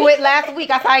 I quit last week.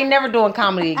 I said I ain't never doing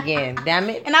comedy again. Damn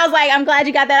it. And I was like, I'm glad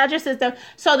you got that out your system.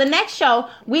 So the next show,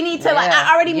 we need to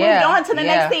I already moved on to the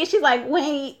next thing. She's like,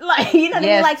 wait, like, you know what I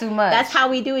mean? Like, too much. That's how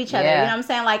we do each other. You know what I'm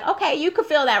saying? Like, okay, you can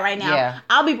feel that right now.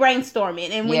 I'll be brainstorming,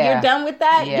 and when you're done with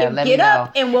that, get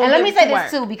up and we'll. And let me say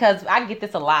this too, because I get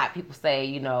this a lot. People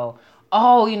say,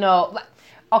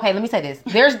 okay, let me say this.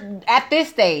 There's, at this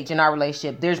stage in our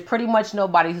relationship, there's pretty much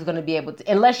nobody who's going to be able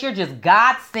to, unless you're just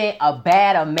God sent, a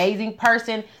bad, amazing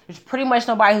person, there's pretty much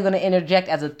nobody who's going to interject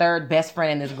as a third best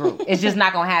friend in this group. It's just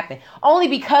not going to happen. Only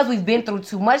because we've been through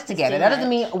too much together. That doesn't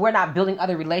mean we're not building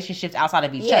other relationships outside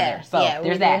of each other. So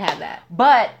there's that. Have that.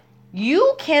 But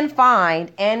you can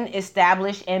find and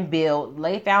establish and build,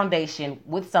 lay foundation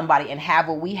with somebody and have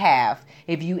what we have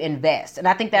if you invest. And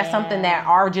I think that's something that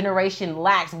our generation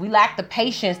lacks. We lack the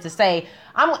patience to say,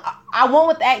 I want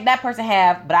what that person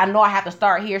have, but I know I have to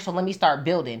start here, so let me start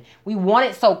building. We want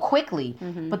it so quickly,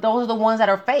 but those are the ones that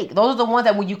are fake. Those are the ones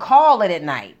that when you call it at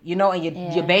night,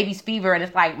 and your baby's fever, and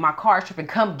it's like, my car's tripping,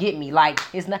 come get me. Like,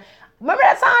 it's not... Remember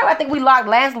that time? I think we locked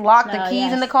the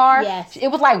keys in the car. Yes. It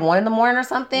was like 1 a.m. or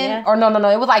something. Yeah. Or no.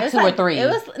 It was like 2 or 3. It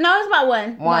was about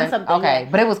 1. 1 something. Okay.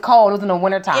 But it was cold. It was in the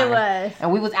winter time. It was.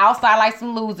 And we was outside like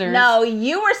some losers. No,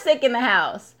 you were sick in the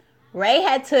house. Ray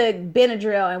had took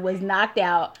Benadryl and was knocked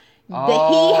out. He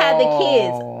had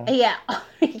the kids. Yeah.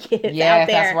 The kids out there.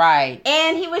 That's right.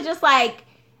 And he was just like,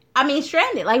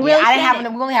 stranded. Like, really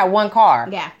stranded. We only had 1 car.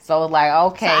 Yeah. So it was like,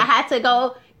 okay. So I had to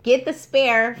go get the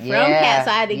spare from Kat, so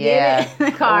I had to get it in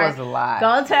the car. It was a lot.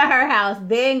 Go to her house,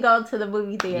 then go to the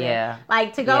movie theater. Yeah.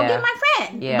 Like, to go get my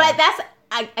friend. Yeah. But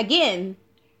that's, again,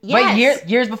 yes. But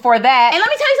years before that. And let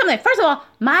me tell you something. First of all,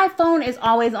 my phone is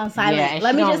always on silent. Yeah,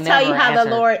 let me just tell you how the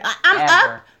Lord... I'm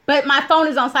up, but my phone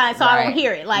is on silent, so I don't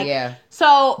hear it. Like,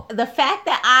 so the fact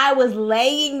that I was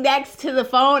laying next to the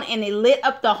phone and it lit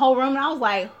up the whole room, and I was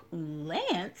like...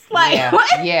 Lance, like,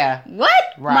 what? Yeah. What?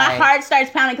 Right. My heart starts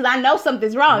pounding because I know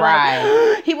something's wrong.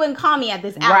 Right. Like, he wouldn't call me at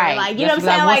this hour. Right. Like, you know what I'm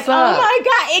saying? Like, oh my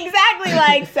God, exactly.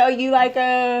 Like, so you like,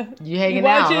 you hanging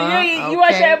out, you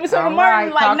watch that episode of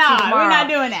Martin? Like, nah, we're not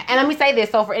doing that. And let me say this.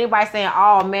 So for anybody saying,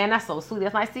 oh man, that's so sweet.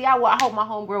 That's nice. See, I hope my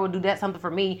homegirl would do that something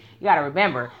for me. You got to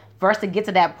remember, first to get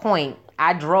to that point,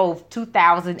 I drove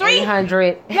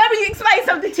 2,800. Let me explain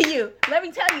something to you. Let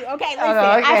me tell you. Okay, listen.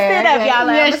 I stood up, y'all.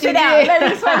 Let me sit down. Let me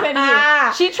explain something to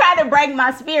you. She tried to break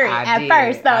my spirit at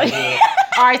first, though.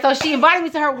 All right, so she invited me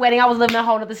to her wedding. I was living in a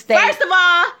whole other state. First of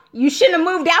all, you shouldn't have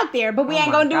moved out there, but we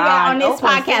ain't gonna do that on this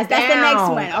podcast. That's the next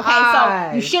one.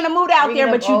 Okay, so you shouldn't have moved out there,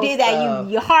 but you did that.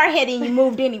 You hard-headed and you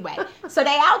moved anyway. So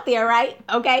they out there, right?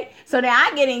 Okay, so then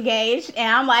I get engaged, and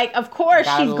I'm like, of course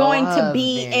she's going to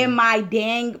be in my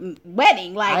dang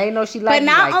wedding. Like, I didn't know she liked. But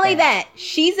not only that,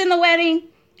 she's in the wedding.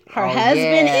 Her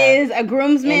husband is a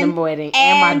groomsman in the wedding,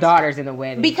 and my daughter's in the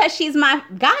wedding because she's my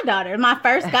goddaughter, my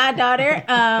first goddaughter.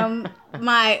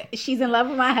 She's in love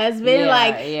with my husband.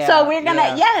 So we're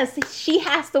gonna she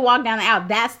has to walk down the aisle.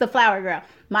 That's the flower girl.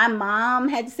 My mom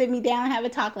had to sit me down and have a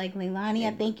talk like, Leilani,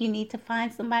 I think you need to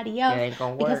find somebody else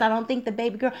because I don't think the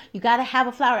baby girl, you gotta have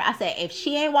a flower. I said, if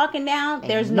she ain't walking down,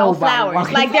 there's no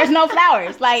flowers. Like, there's no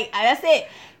flowers. Like, that's it.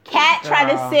 Kat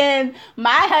tried to send my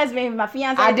husband, my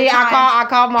fiance. I did. I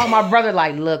called my brother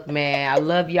like, look, man, I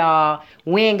love y'all.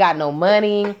 We ain't got no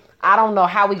money. I don't know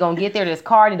how we gonna get there. This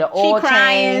car need the oil change. She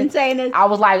crying, saying this. I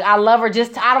was like, I love her.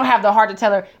 I don't have the heart to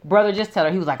tell her. Brother, just tell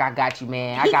her. He was like, I got you,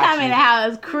 man. I got you. He come in the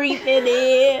house creeping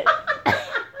in.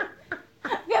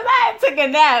 Because I took a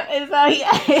nap. And so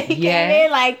he came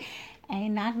in like, hey,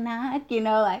 knock, knock.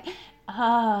 Like,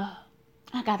 oh.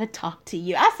 I gotta talk to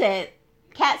you. I said,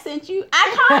 Kat sent you.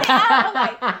 I called it out.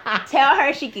 Like, tell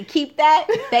her she can keep that.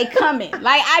 They coming.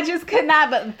 Like, I just could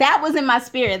not, but that was in my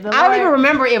spirit. I don't even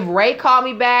remember if Ray called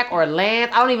me back or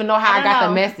Lance. I don't even know how I got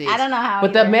the message. I don't know how.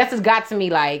 But the message got to me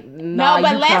like, no,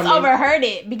 but Lance overheard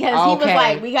it because he was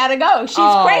like, we gotta go. She's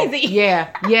crazy.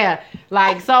 Yeah.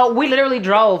 Like, so we literally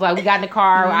drove. Like, we got in the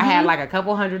car. I had like a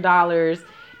couple $100.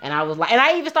 And I was like, and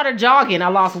I even started jogging. I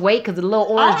lost weight because the little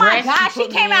orange dress. Oh my God, she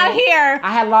came out here.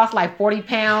 I had lost like 40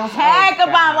 pounds. Heck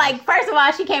about, like, first of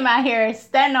all, she came out here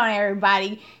stunning on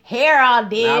everybody. Hair all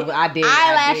did. I did.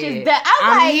 Eyelashes done.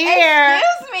 I'm like, here.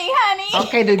 Excuse me, honey.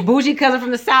 Okay, the bougie cousin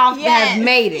from the South has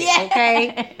made it. Yes.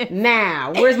 Okay.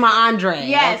 Now, where's my Andre?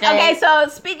 Yes. Okay, so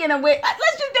speaking of which,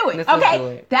 let's just do it.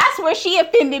 Okay. That's where she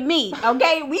offended me.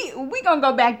 Okay. We gonna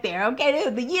go back there. Okay.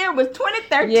 The year was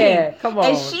 2013. Yeah, come on.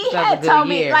 And she had told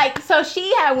me, like, so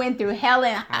she had went through hell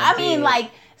and I mean, like,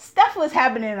 stuff was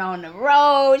happening on the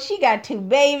road. She got 2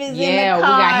 babies in the car. Yeah, we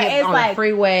got hit on the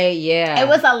freeway. Yeah. It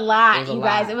was a lot, you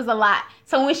guys. It was a lot.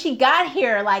 So when she got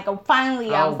here, like,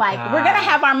 finally, I was like, we're going to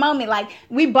have our moment. Like,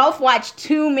 we both watched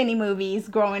too many movies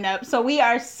growing up. So we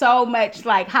are so much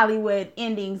like Hollywood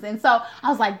endings. And so I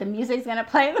was like, the music's going to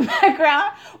play in the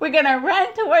background. We're going to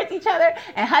run towards each other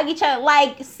and hug each other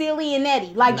like Celie and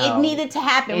Eddie. Like, it needed to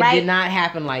happen, right? It did not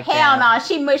happen like that. Hell no.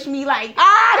 She mushed me like,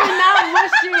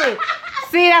 I did not mush you.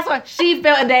 See, that's what she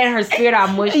felt that in her spirit.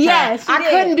 I mushed her. Yes, I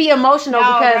couldn't be emotional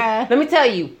because, let me tell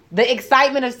you, the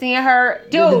excitement of seeing her,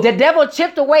 dude, the devil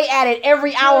chipped away at it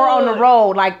every hour on the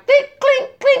road. Like, clink,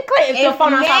 clink, clink, clink. If the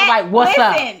phone on top, like, what's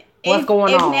up? What's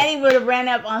going on? If Nettie would have ran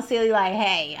up on Celie like,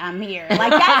 hey, I'm here.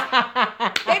 Like,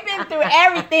 that's, they've been through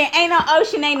everything. Ain't no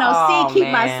ocean, ain't no sea.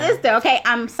 Keep my sister. Okay,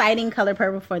 I'm citing Color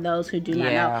Purple for those who do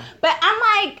not know. But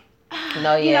I'm like,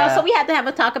 you know, so we had to have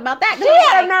a talk about that. She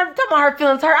had a nerve talking about her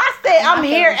feelings hurt. I said, I'm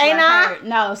here, ain't I?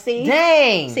 No, see?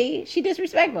 Dang. See? She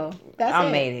disrespectful. That's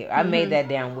I made it. I made that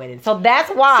damn wedding. So that's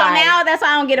why. So now that's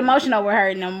why I don't get emotional with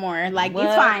her no more. Like,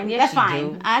 it's fine. That's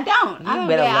fine. Do. I don't. You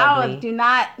better love me. Do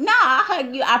not. No, I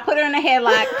hug you. I put her in a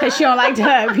headlock because she don't like to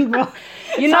hug people.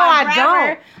 You know I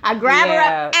don't. I grab her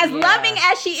up. As loving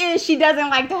as she is, she doesn't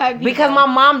like to hug people. Because my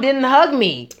mom didn't hug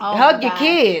me. Hug your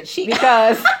kids.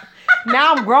 Because...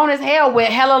 Now I'm grown as hell with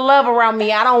hella love around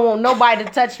me. I don't want nobody to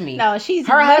touch me. No, she's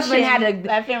her husband had to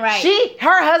left and right.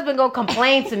 Her husband gonna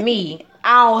complain to me.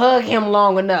 I don't hug him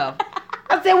long enough.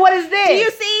 I said, what is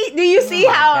this? Do you see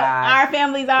how our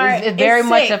families are? It's very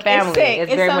much a family.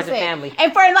 It's very much a family.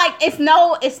 And for like,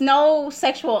 it's no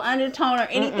sexual undertone or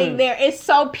anything there. It's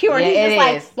so pure. Yeah, he's just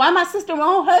like, why my sister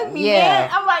won't hug me, man?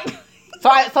 I'm like.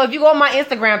 So if you go on my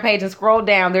Instagram page and scroll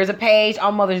down, there's a page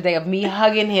on Mother's Day of me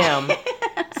hugging him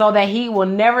so that he will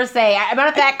never say, matter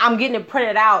of fact, I'm getting it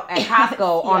printed out at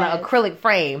Costco on an acrylic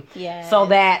frame so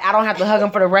that I don't have to hug him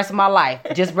for the rest of my life.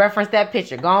 Just reference that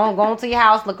picture. Go on to your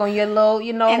house, look on your little,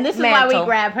 And this mantle. is why we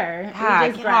grab her.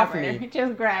 Get off me.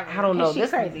 Just grab her. I don't know. She's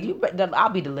crazy. I'll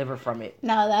be delivered from it.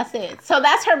 No, that's it. So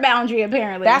that's her boundary,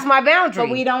 apparently. That's my boundary.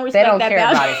 But we don't respect that boundary. They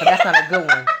don't care about it, so that's not a good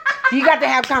one. You got to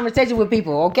have conversation with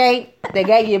people, okay? They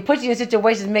got you, put you in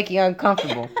situations make you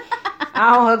uncomfortable.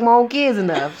 I don't hug my own kids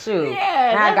enough. Shoot.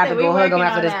 Yeah, now I got to go hug them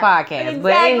after this podcast. Exactly.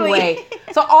 But anyway,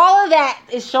 so all of that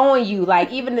is showing you,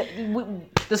 like, even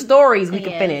the stories we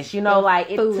can finish. You know, like,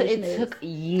 it took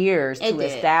years to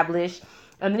establish.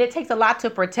 And then it takes a lot to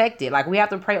protect it. Like, we have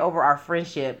to pray over our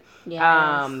friendship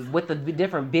with the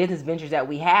different business ventures that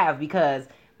we have because...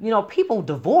 You know, people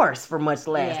divorce for much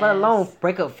less, let alone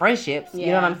break up friendships. You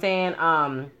know what I'm saying?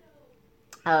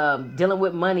 Dealing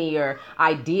with money or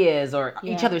ideas or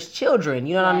each other's children.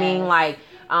 You know what I mean? Like,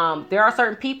 there are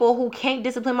certain people who can't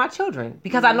discipline my children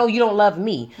because I know you don't love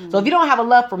me. So if you don't have a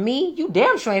love for me, you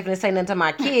damn sure ain't finna say nothing to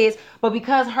my kids. But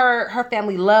because her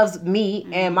family loves me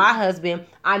and my husband,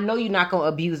 I know you're not gonna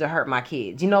abuse or hurt my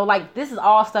kids. You know, like this is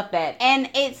all stuff that and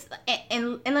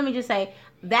let me just say.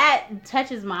 That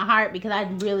touches my heart because I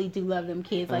really do love them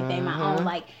kids like they my own.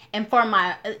 Like, and for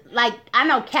my, like, I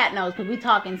know Kat knows because we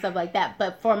talk and stuff like that,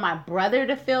 but for my brother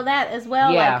to feel that as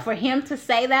well, like for him to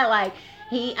say that, like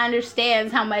he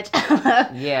understands how much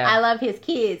I love his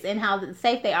kids and how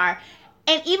safe they are.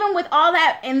 And even with all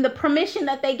that and the permission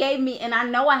that they gave me, and I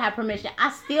know I have permission,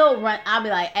 I still I'll be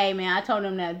like, hey man, I told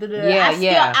him that. I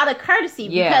still out of courtity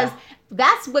because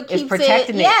that's what keeps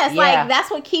it. Yes, like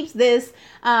that's what keeps this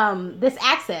this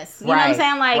access. You know what I'm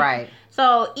saying? Like,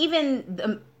 so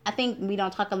even I think we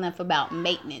don't talk enough about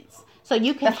maintenance. So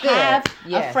you can have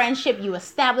a friendship, you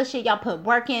establish it, y'all put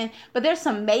work in, but there's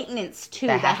some maintenance too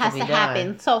that has to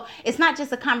happen. So it's not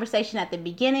just a conversation at the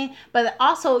beginning, but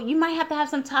also you might have to have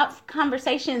some tough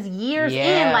conversations years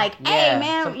in, like, hey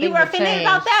man, you were offended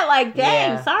about that, like,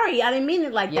 dang, sorry, I didn't mean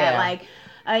it like that, like.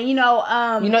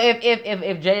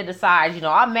 If Jada decides,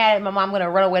 I'm mad at my mom, I'm gonna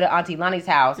run away to Auntie Lonnie's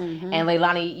house, and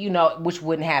Leilani, which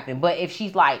wouldn't happen. But if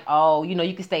she's like, oh,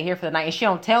 you can stay here for the night, and she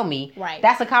don't tell me,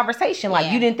 that's a conversation.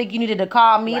 Like, you didn't think you needed to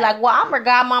call me, like, well, I'm her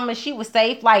godmama, she was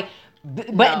safe, like.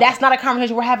 But that's not a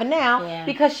conversation we're having now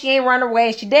because she ain't run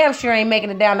away. She damn sure ain't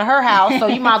making it down to her house. So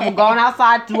you might as well go on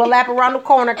outside, do a lap around the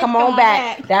corner, come on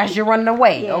back. That's your running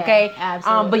away, okay?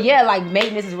 Absolutely. But like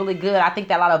maintenance is really good. I think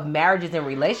that a lot of marriages and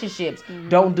relationships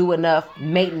don't do enough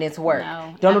maintenance work.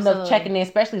 Don't do enough checking in,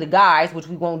 especially the guys, which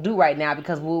we won't do right now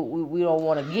because we don't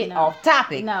want to get off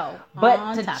topic.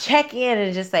 But to check in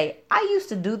and just say, I used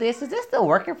to do this. Is this still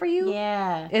working for you?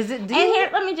 Yeah. Is it? Here,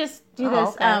 let me just do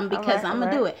this because I'm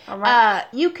gonna do it.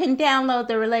 You can download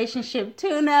the relationship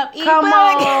tune-up ebook. Come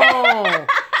on.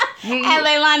 At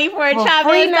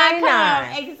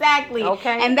LeilaniForChildBase.com. Exactly.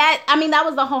 Okay. And that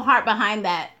was the whole heart behind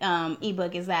that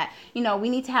ebook is that, we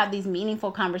need to have these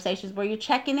meaningful conversations where you're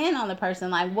checking in on the person.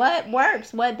 Like, what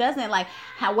works? What doesn't? Like,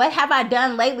 what have I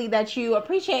done lately that you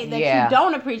appreciate, that you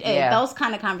don't appreciate? Those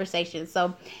kind of conversations.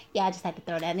 So, I just had to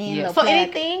throw that in. Yeah. So,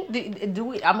 anything, do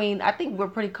we, I think we're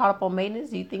pretty caught up on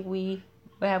maintenance. Do you think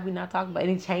have we not talked about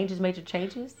any major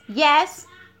changes? Yes.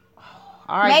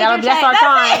 All right, that's our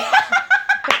time.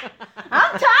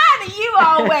 I'm tired of you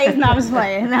always. No, I'm just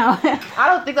playing. No, I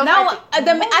don't think.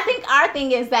 I think our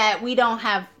thing is that we don't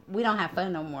have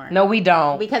fun no more. No, we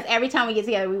don't. Because every time we get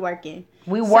together, we working.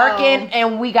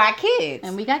 And we got kids.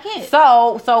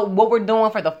 So what we're doing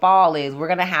for the fall is we're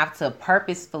gonna have to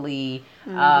purposely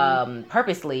get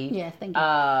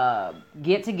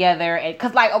together, and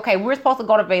because we're supposed to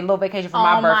go to a little vacation for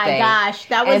my birthday. Oh my gosh,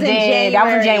 that was in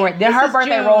January. Then her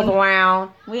birthday rolls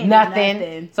around,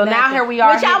 nothing. So now here we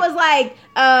are. Which I was like,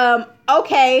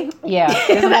 okay, yeah,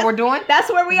 this is what we're doing.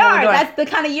 That's where we are. That's the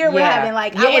kind of year we're having.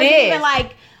 Like, I wasn't even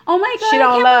like, oh my God, she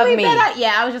don't love me.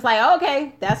 I was just like,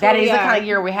 okay, that is the kind of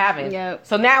year we're having. Yep.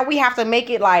 So now we have to make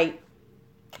it like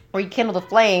rekindle the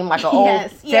flame, like an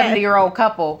old 70-year-old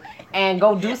couple, and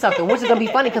go do something, which is gonna be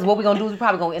funny because what we're gonna do is we're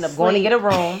probably gonna end up going to get a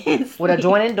room with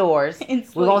adjoining doors.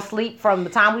 We're gonna sleep from the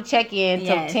time we check in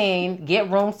till 10,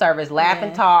 get room service, laugh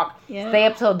and talk, stay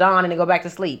up till dawn, and then go back to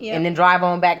sleep, and then drive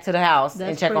on back to the house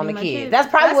and check on the kids. That's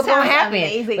probably what's gonna happen.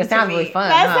 It sounds really fun.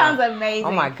 That sounds amazing.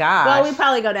 Oh my God. Well, we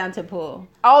probably go down to the pool.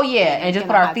 Oh yeah, and just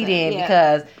put our feet in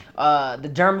because the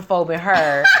germaphobe in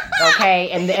her, okay,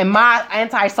 and my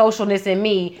antisocialness in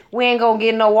me, we ain't gonna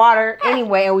get no water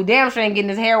anyway, and we damn sure ain't getting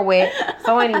his hair wet.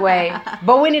 So anyway,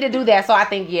 but we need to do that. So I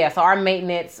think so our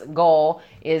maintenance goal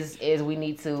is we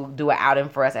need to do an outing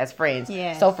for us as friends.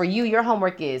 Yeah. So for you, your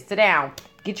homework is sit down,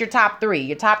 get your top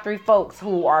three folks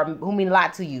who mean a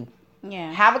lot to you.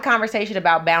 Yeah. Have a conversation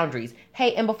about boundaries.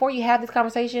 Hey, and before you have this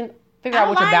conversation, figure out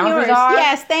what your boundaries are.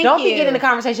 Yes, thank Don't you. be getting in the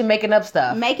conversation making up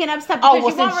stuff. Because you since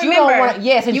won't you remember. don't want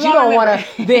to, since you don't want to,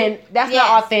 then that's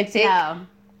not authentic. No.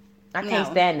 I can't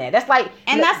stand that. That's like,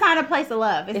 and that's not a place of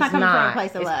love. It's not coming from a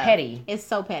place of love. It's petty. It's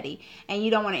so petty, and you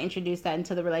don't want to introduce that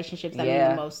into the relationships that mean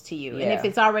the most to you. And if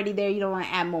it's already there, you don't want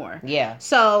to add more. Yeah.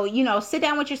 So sit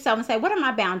down with yourself and say, what are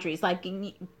my boundaries? Like,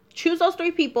 choose those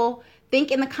 3 people. Think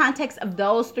in the context of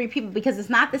those 3 people because it's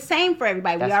not the same for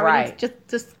everybody. That's we already just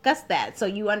discussed that. So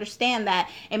you understand that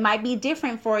it might be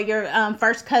different for your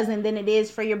first cousin than it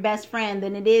is for your best friend,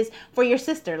 than it is for your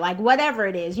sister. Like, whatever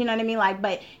it is, you know what I mean? Like,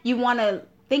 but you want to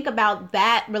think about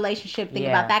that relationship, think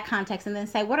about that context, and then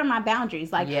say, what are my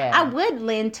boundaries? Like, I would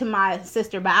lend to my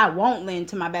sister, but I won't lend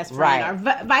to my best friend,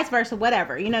 or vice versa,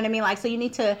 whatever. You know what I mean? Like, so you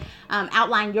need to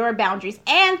outline your boundaries,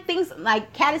 and things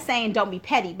like Kat is saying, don't be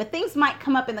petty, but things might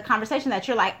come up in the conversation that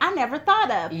you're like, I never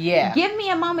thought of. Yeah. Give me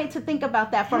a moment to think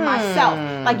about that for myself.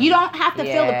 Like, you don't have to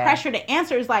feel the pressure to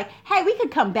answer. It's like, hey, we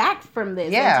could come back from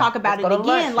this and talk about it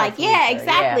again. Like,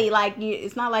 exactly. Like,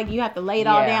 it's not like you have to lay it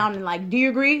all down and like, do you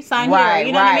agree? Sign here.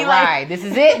 You know what I mean? Like, right. This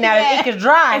is it. Now the ink is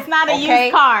dry. It's not a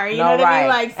used car. You know what I mean?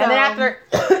 Like, so. And then after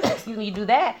you do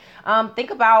that, think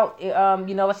about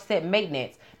let's say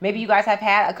maintenance. Maybe you guys have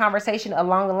had a conversation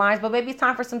along the lines, but maybe it's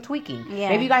time for some tweaking. Yeah.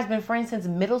 Maybe you guys have been friends since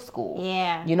middle school.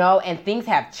 Yeah. And things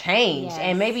have changed. Yes.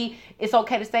 And maybe it's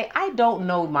okay to say, I don't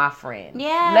know my friend.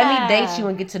 Yeah. Let me date you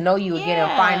and get to know you again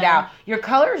and find out your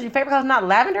colors, your favorite color is not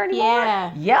lavender anymore.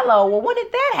 Yeah. Yellow. Well, when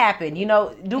did that happen?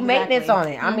 Do maintenance on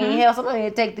it. I mean, hell, somebody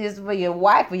take this for your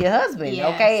wife or your husband,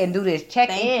 okay? And do this.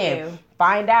 Check in.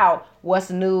 find out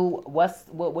what's new,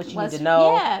 what you need to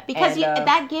know. Yeah, because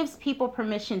that gives people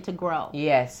permission to grow.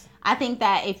 Yes. I think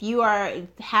that if you are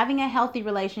having a healthy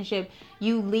relationship,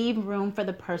 you leave room for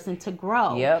the person to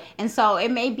grow. Yep. And so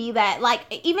it may be that, like,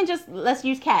 even just, let's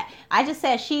use Kat. I just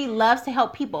said she loves to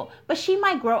help people, but she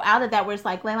might grow out of that where it's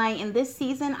like, Leilani, in this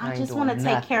season, I just want to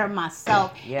take care of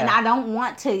myself. And I don't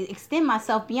want to extend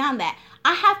myself beyond that.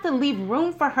 I have to leave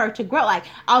room for her to grow. Like,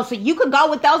 oh, so you could go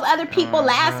with those other people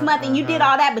last month and you did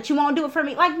all that, but you won't do it for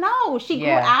me. Like, no, she grew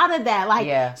out of that.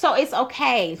 Like, so it's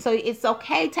okay. So it's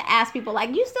okay to ask people,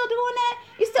 like, you still doing that?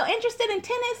 You still interested in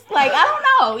tennis? Like, I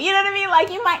don't know. You know what I mean?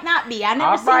 Like, you might not be. I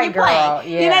never seen you play. Yeah.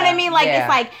 You know what I mean? Like, it's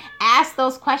like, ask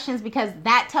those questions because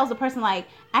that tells the person, like,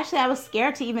 actually, I was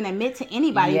scared to even admit to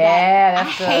anybody that I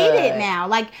hate it now.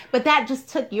 Like, but that just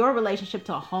took your relationship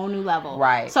to a whole new level.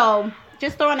 Right. So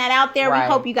just throwing that out there. Right.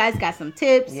 We hope you guys got some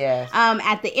tips. Yes.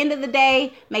 At the end of the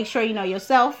day, make sure you know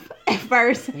yourself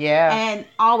first. Yeah. And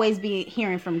always be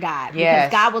hearing from God.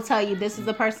 Yes. Because God will tell you this is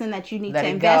the person that you need Let to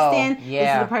it invest go. in. Yeah.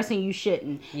 This is the person you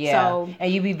shouldn't. Yeah. So,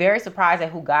 and you'd be very surprised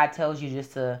at who God tells you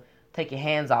just to take your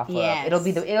hands off Yes. of.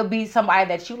 It'll be somebody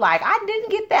that you like. I didn't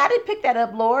get that. I didn't pick that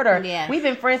up, Lord. Or we've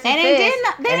been friends since they didn't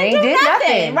do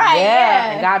nothing. Right.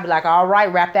 Yeah. And God be like, all right,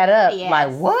 wrap that up. Yes.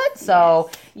 Like, what? So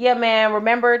yeah, man,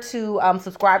 remember to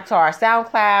subscribe to our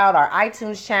SoundCloud, our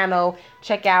iTunes channel.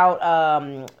 Check out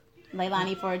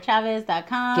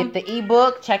LeilaniFordChavez.com. Get the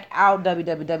ebook. Check out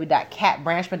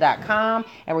www.katbranchman.com.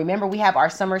 And remember, we have our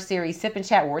summer series Sip and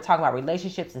Chat where we're talking about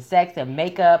relationships and sex and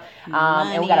makeup.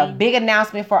 And we got a big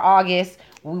announcement for August.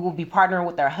 We will be partnering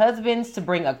with our husbands to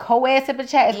bring a co-ed Sip and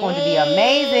Chat. It's going to be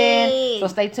amazing. So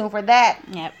stay tuned for that.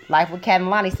 Yep. Life with Kat and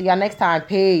Lonnie. See y'all next time.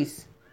 Peace.